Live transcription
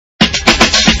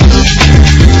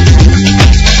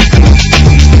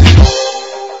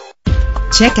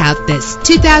Check out this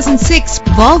 2006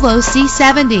 Volvo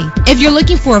C70. If you're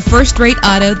looking for a first-rate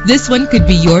auto, this one could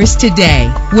be yours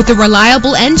today. With a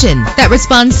reliable engine that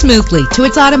responds smoothly to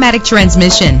its automatic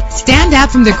transmission, stand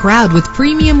out from the crowd with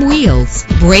premium wheels.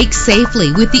 Brake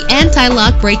safely with the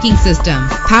anti-lock braking system.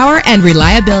 Power and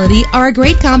reliability are a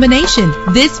great combination.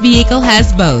 This vehicle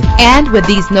has both. And with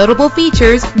these notable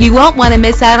features, you won't want to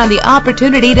miss out on the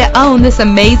opportunity to own this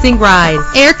amazing ride.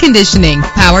 Air conditioning,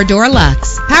 power door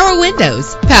locks, power windows,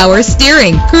 power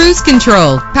steering, cruise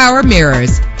control, power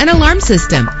mirrors, an alarm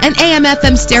system, an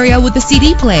AM/FM stereo with a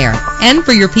CD player. And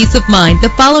for your peace of mind, the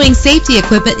following safety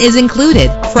equipment is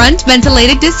included: front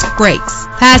ventilated disc brakes,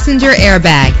 passenger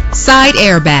airbag, side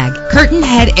airbag, curtain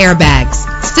head airbags,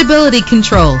 stability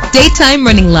control, daytime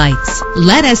running lights.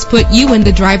 Let us put you in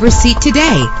the driver's seat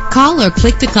today. Call or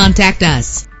click to contact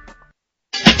us.